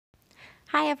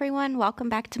Hi everyone, welcome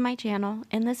back to my channel.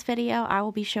 In this video, I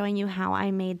will be showing you how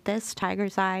I made this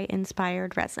tiger's eye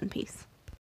inspired resin piece.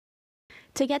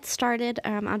 To get started,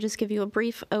 I'll just give you a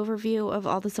brief overview of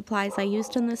all the supplies I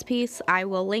used in this piece. I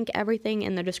will link everything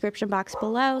in the description box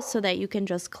below so that you can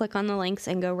just click on the links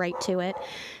and go right to it.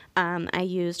 I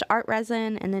used art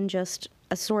resin and then just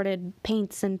assorted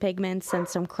paints and pigments and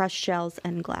some crushed shells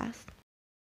and glass.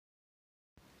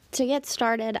 To get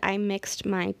started, I mixed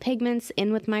my pigments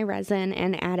in with my resin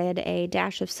and added a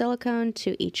dash of silicone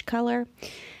to each color.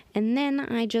 And then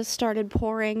I just started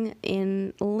pouring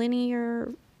in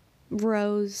linear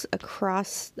rows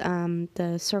across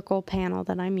the circle panel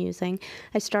that I'm using.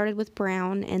 I started with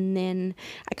brown and then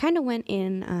I kind of went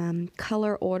in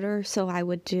color order, so I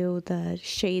would do the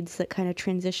shades that kind of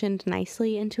transitioned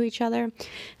nicely into each other.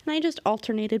 And I just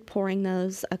alternated pouring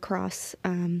those across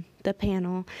the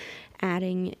panel,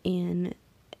 adding in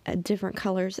different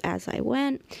colors as I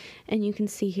went. And you can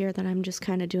see here that I'm just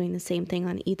kind of doing the same thing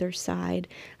on either side.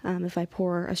 If I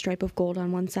pour a stripe of gold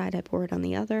on one side, I pour it on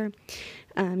the other.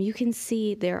 You can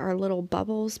see there are little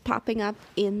bubbles popping up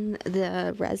in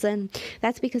the resin.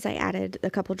 That's because I added a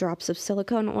couple drops of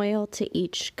silicone oil to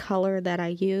each color that I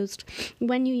used.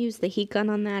 When you use the heat gun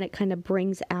on that, it kind of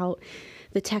brings out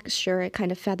the texture. It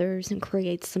kind of feathers and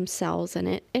creates some cells, and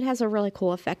it has a really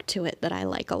cool effect to it that I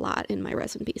like a lot in my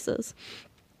resin pieces.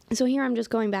 So here I'm just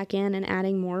going back in and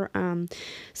adding more,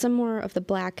 some more of the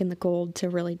black and the gold to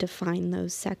really define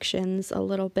those sections a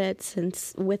little bit,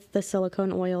 since with the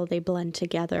silicone oil they blend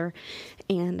together,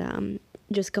 and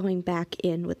just going back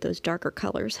in with those darker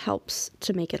colors helps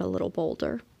to make it a little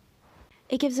bolder.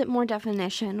 It gives it more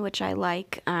definition, which I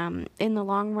like. In the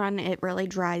long run, it really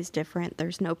dries different.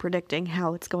 There's no predicting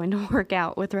how it's going to work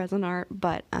out with resin art,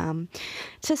 but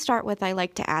to start with, I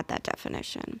like to add that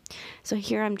definition. So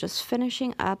here I'm just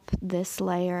finishing up this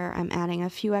layer. I'm adding a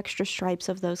few extra stripes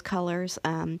of those colors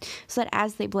so that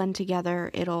as they blend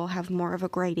together, it'll have more of a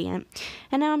gradient.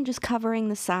 And now I'm just covering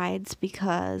the sides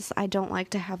because I don't like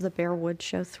to have the bare wood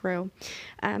show through.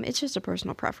 It's just a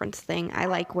personal preference thing. I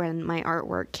like when my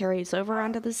artwork carries over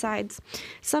onto the sides.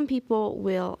 Some people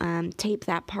will tape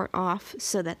that part off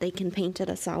so that they can paint it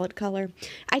a solid color.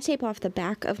 I tape off the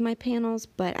back of my panels,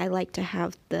 but I like to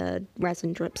have the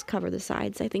resin drips cover the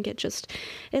sides. I think it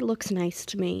looks nice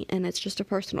to me, and it's just a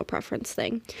personal preference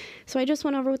thing. So I just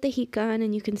went over with the heat gun,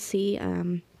 and you can see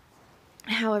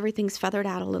how everything's feathered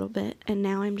out a little bit, and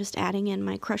now I'm just adding in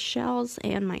my crushed shells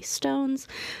and my stones.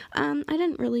 I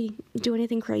didn't really do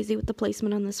anything crazy with the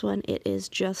placement on this one. It is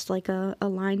just like a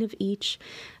line of each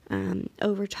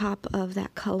over top of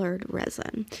that colored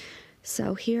resin.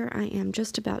 So here I am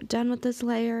just about done with this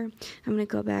layer. I'm going to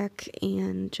go back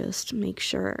and just make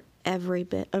sure every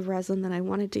bit of resin that I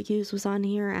wanted to use was on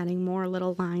here, adding more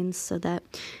little lines so that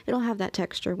it'll have that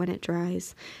texture when it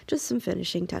dries. Just some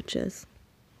finishing touches.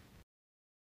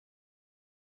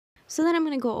 So then I'm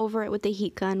going to go over it with the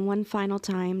heat gun one final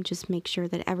time, just make sure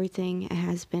that everything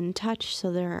has been touched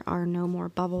so there are no more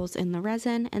bubbles in the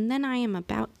resin, and then I am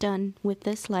about done with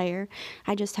this layer.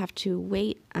 I just have to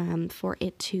wait for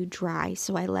it to dry,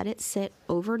 so I let it sit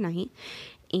overnight,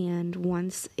 and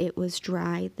once it was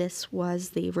dry, this was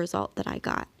the result that I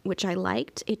got, which I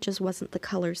liked. It just wasn't the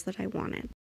colors that I wanted.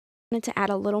 To add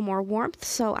a little more warmth,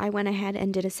 so I went ahead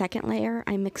and did a second layer.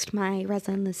 I mixed my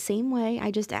resin the same way,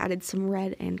 I just added some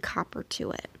red and copper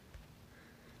to it.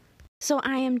 So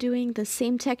I am doing the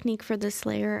same technique for this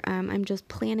layer. I'm just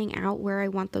planning out where I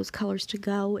want those colors to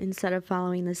go instead of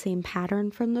following the same pattern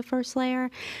from the first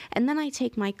layer. And then I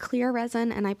take my clear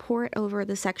resin and I pour it over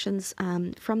the sections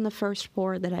from the first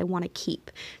pour that I want to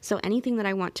keep. So anything that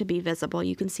I want to be visible,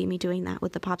 you can see me doing that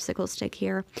with the popsicle stick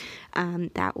here.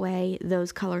 That way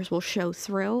those colors will show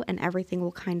through and everything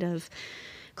will kind of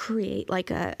create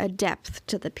like a depth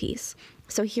to the piece.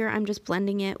 So here I'm just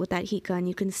blending it with that heat gun.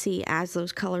 You can see as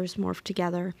those colors morph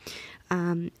together,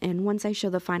 and once I show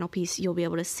the final piece, you'll be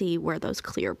able to see where those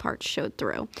clear parts showed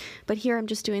through. But here I'm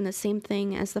just doing the same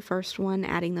thing as the first one,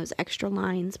 adding those extra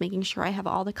lines, making sure I have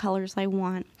all the colors I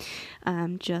want,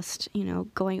 just, you know,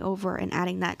 going over and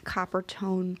adding that copper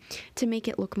tone to make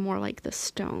it look more like the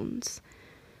stones.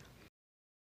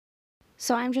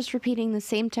 So I'm just repeating the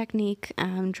same technique,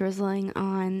 drizzling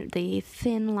on the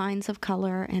thin lines of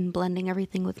color and blending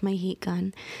everything with my heat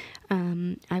gun.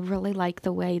 I really like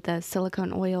the way the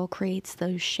silicone oil creates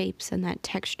those shapes and that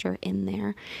texture in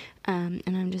there. And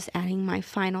I'm just adding my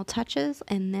final touches,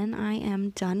 and then I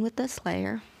am done with this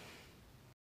layer.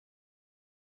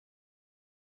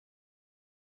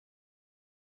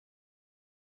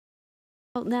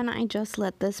 Well, then I just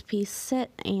let this piece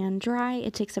sit and dry.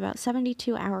 It takes about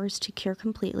 72 hours to cure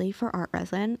completely for art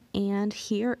resin, and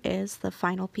here is the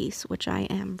final piece, which I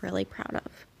am really proud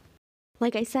of.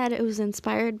 Like I said, it was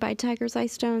inspired by tiger's eye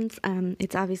stones.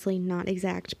 It's obviously not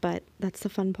exact, but that's the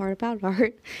fun part about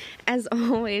art. As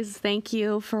always, thank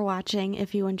you for watching.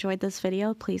 If you enjoyed this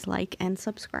video, please like and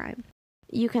subscribe.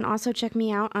 You can also check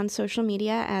me out on social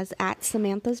media as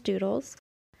 @Samantha's Doodles.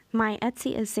 My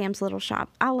Etsy is Sam's Little Shop.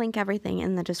 I'll link everything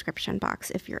in the description box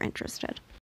if you're interested.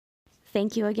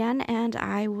 Thank you again, and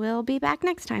I will be back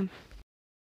next time.